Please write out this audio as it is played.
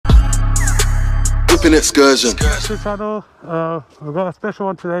Whipping excursion. YouTube channel. We've got a special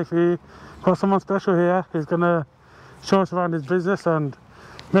one today for you. Got someone special here. He's gonna show us around his business and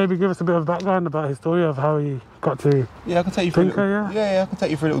maybe give us a bit of background about his story of how he got to. Yeah, I can take you for Binca, a little, yeah, I can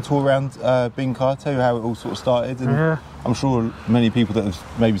take you for a little tour around Binca, tell you how it all sort of started. And yeah. I'm sure many people that have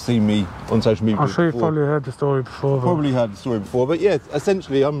maybe seen me on social media. I'm sure you've probably heard the story before. Probably heard the story before, but yeah,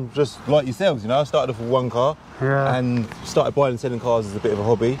 essentially I'm just like yourselves. You know, I started off with one car, and started buying and selling cars as a bit of a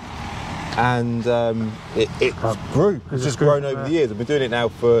hobby, and it grew. It's just grown over the years. I've been doing it now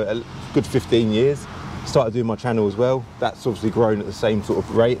for a good 15 years. Started doing my channel as well. That's obviously grown at the same sort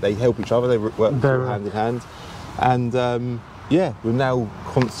of rate. They help each other. They work sort of hand in hand, and yeah, we're now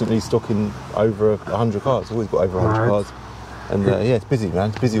constantly stocking over 100 cars. Always got over 100 cars. And yeah, it's busy, man.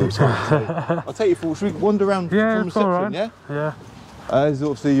 It's busy all the time. So I'll take you for. Should we wander around from reception? Right. Yeah. Yeah. This is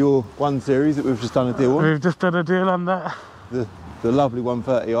obviously your 1 Series that we've just done a deal on. We've just done a deal on that. The lovely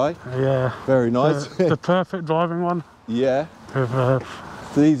 130i. Yeah. Very nice. The perfect driving one. Yeah. With,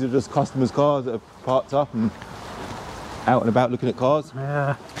 so these are just customers' cars that are parked up and out and about looking at cars.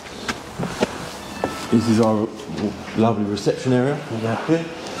 Yeah. This is our lovely reception area. Yeah.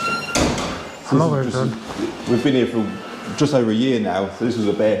 So we've been here for just over a year now, so this was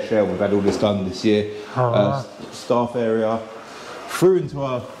a bare shell. We've had all this done this year. Staff area, through into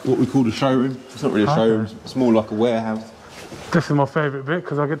our what we call the showroom. It's not really a showroom, it's more like a warehouse. This is my favourite bit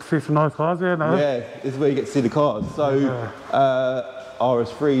because I get to see some nice cars here now. Yeah, this is where you get to see the cars. So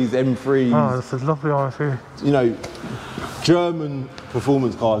RS3s, M3s. Oh, this is lovely RS3. You know, German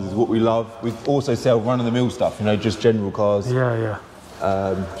performance cars is what we love. We also sell run-of-the-mill stuff, you know, just general cars. Yeah, yeah.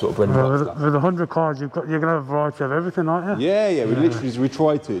 Sort of bread and butter stuff. With 100 cars, you're going to have a variety of everything, aren't you? Yeah, yeah. We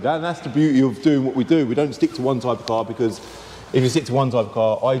try to. That's the beauty of doing what we do. We don't stick to one type of car, because if you stick to one type of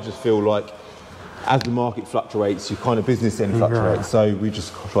car, I just feel like as the market fluctuates, your kind of business then fluctuates. So we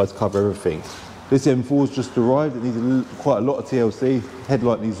just try to cover everything. This M4's just arrived. It needs quite a lot of TLC.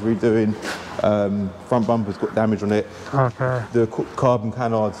 Headlight needs redoing. Front bumper's got damage on it. Okay. The carbon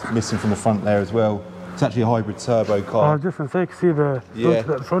canard's missing from the front there as well. It's actually a hybrid turbo car. I was just going to say, you can see the at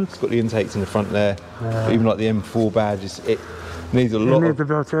the front. It's got the intakes in the front there. But even like the M4 badge, it needs a lot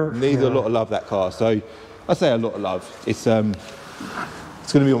of love, that car. So I say a lot of love. It's going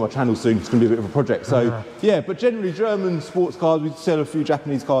to be on my channel soon. It's going to be a bit of a project. So yeah, but generally German sports cars. We sell a few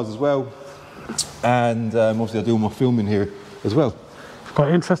Japanese cars as well. And obviously I do all my filming here as well. Quite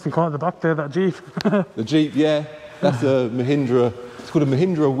an interesting car at the back there, that Jeep. The Jeep, yeah. That's a Mahindra. It's called a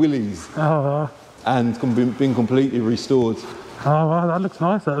Mahindra Willys. Oh, and it's been completely restored. Oh, wow, that looks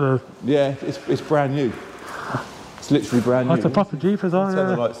nice. Yeah, it's brand new. It's literally brand new. That's a proper Jeep as well. Turn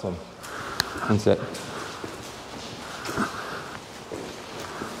the lights on. One sec.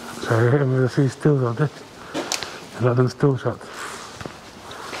 Sorry, hit him with a few stills on it. Like them still shots.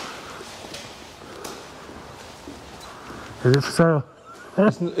 Is it for sale?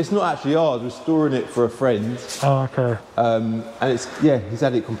 It's not actually ours. We're storing it for a friend. Oh, okay. And he's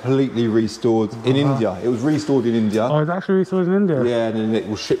had it completely restored in India. It was restored in India. Oh, it's actually restored in India? Yeah, and then it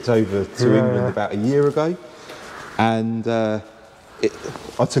was shipped over to England about a year ago. And I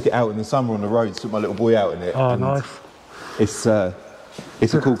took it out in the summer on the roads, took my little boy out in it. Oh, nice. It's a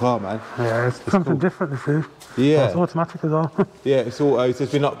cool car, man. Yeah, it's something different, this is. Yeah. Oh, it's automatic as well. Yeah, it's auto.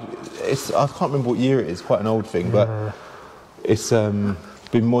 It's been up. I can't remember what year it is. Quite an old thing, but it's been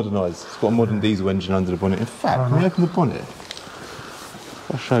modernised. It's got a modern diesel engine under the bonnet. In fact, can we open the bonnet?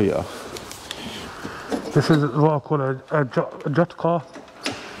 I'll show you. This is what I call a jot car.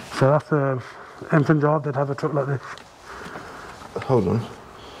 So that's an engine job. They'd have a truck like this. Hold on.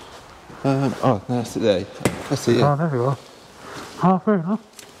 Oh, that's it there. That's it. Yeah. Oh, there we go. Oh, fair enough.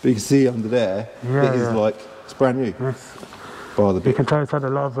 But you can see under there, it is like, it's brand new. Yes. Bar the bit. You can tell it's had a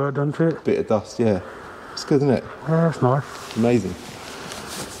lot of work done to it. Bit of dust, yeah. It's good, isn't it? Yeah, it's nice. Amazing.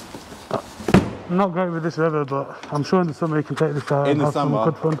 I'm not great with this weather, but I'm sure in the summer you can take this car in and the have summer,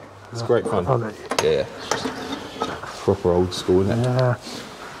 some good fun. It's great fun. Yeah. It's just proper old school, isn't it? Yeah.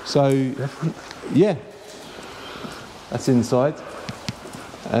 So, yeah. That's inside.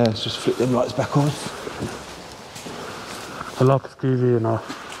 Let's just flip them lights back on. The lock is squeezy enough.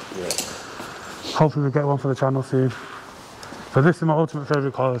 Yeah. Hopefully we get one for the channel soon. So this is my ultimate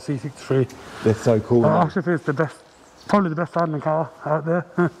favourite car, the C63. They're so cool. I actually think it's the best, probably the best sounding car out there.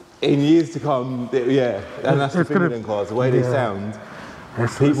 In years to come, yeah, and that's the thing with them cars, the way they sound.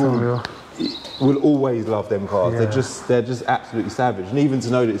 It's people, will always love them cars. Yeah. They're just absolutely savage. And even to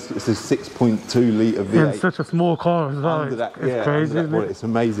know that it's a 6.2 litre V8. It's such a small car as well. Under that, it's crazy, isn't it? It's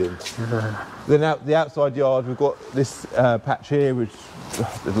amazing. Yeah. Then out the outside yard, we've got this patch here, which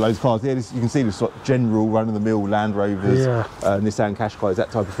there's loads of cars here. You can see the sort of general run-of-the-mill Land Rovers, Nissan Qashqais,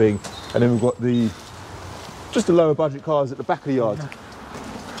 that type of thing. And then we've got just the lower budget cars at the back of the yard.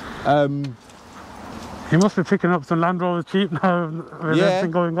 You must be picking up some Land Rovers cheap now with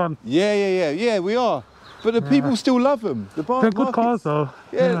everything going on. Yeah, we are. But the people still love them. They're good cars though.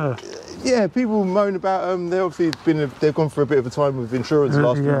 Yeah, people moan about them. They've gone through a bit of a time with insurance the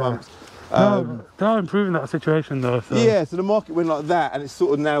last few months. They are improving that situation though. So. Yeah, so the market went like that, and it's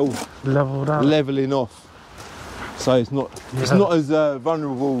sort of now leveling off. So it's not as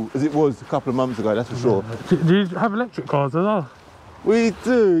vulnerable as it was a couple of months ago. That's for sure. Do you have electric cars as well? We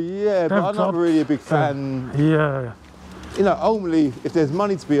do, yeah, but I'm not really a big fan. Yeah. You know, ultimately, if there's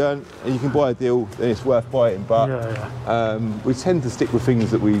money to be earned and you can buy a deal, then it's worth buying. But we tend to stick with things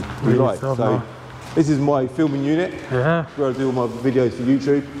that we like. So this is my filming unit. Yeah. Where I do all my videos for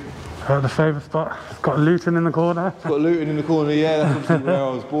YouTube. The favourite spot. It's got Luton in the corner. It's got Luton in the corner, yeah. That's obviously where I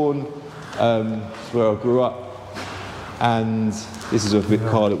was born. It's where I grew up. And this is a big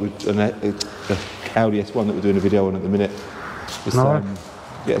car that an Audi S1 that we're doing a video on at the minute. It's,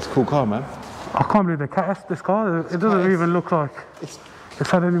 it's a cool car, man. I can't believe they cat this car. It doesn't even look like it's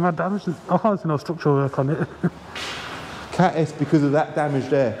had any mad damage. I can't see no structural work on it. Cat S because of that damage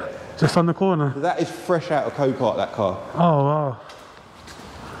there. Just on the corner? That is fresh out of Copart, that car. Oh, wow.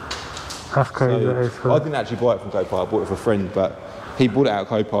 That's crazy. So, I didn't actually buy it from Copart, I bought it for a friend, but he bought it out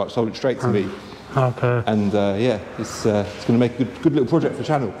of Copart, sold it straight to me. Okay. And it's going to make a good little project for the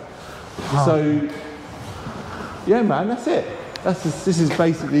channel. Oh. So, yeah, man, that's it. This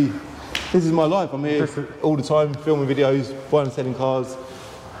is my life. I'm here all the time, filming videos, buying and selling cars.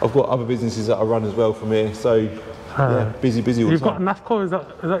 I've got other businesses that I run as well from here. So, yeah, busy all the time. You've got Nafco, is that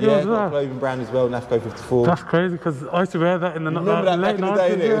yours as well? Yeah, I've got a clothing brand as well, Nafco 54. That's crazy, because I used to wear that in the Remember that back in the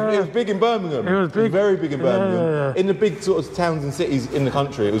day, innit? It was big in Birmingham. It was big. It was very big in Birmingham. In the big sort of towns and cities in the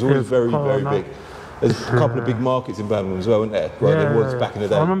country, it was always very big. There's a couple of big markets in Birmingham as well, isn't there? Right, there was back in the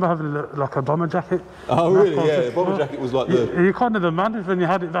day. I remember having like a bomber jacket. Oh, really? Yeah, the bomber jacket was like You kind of the man when you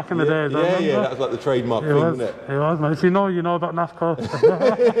had it back in the day. Yeah, that was like the trademark thing, wasn't it? It was, man. If you know about Nafco.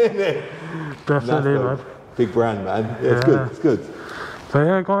 Definitely, Nafco. Man. Big brand, man. Yeah, it's good, it's good. So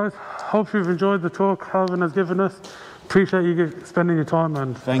yeah, guys, hope you've enjoyed the talk Calvin has given us. Appreciate you spending your time.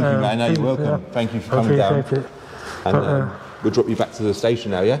 And thank you, man. No, you're welcome. Thank you for coming down. Appreciate it. And we'll drop you back to the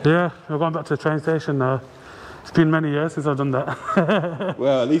station now, yeah? Yeah, we're going back to the train station now. It's been many years since I've done that.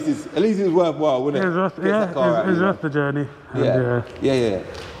 Well, at least it was worthwhile, wasn't it? It was worth the journey. Yeah.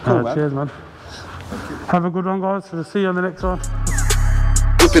 Cool, man. Cheers, man. Have a good one, guys. We'll see you on the next one.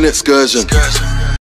 Whipping excursion.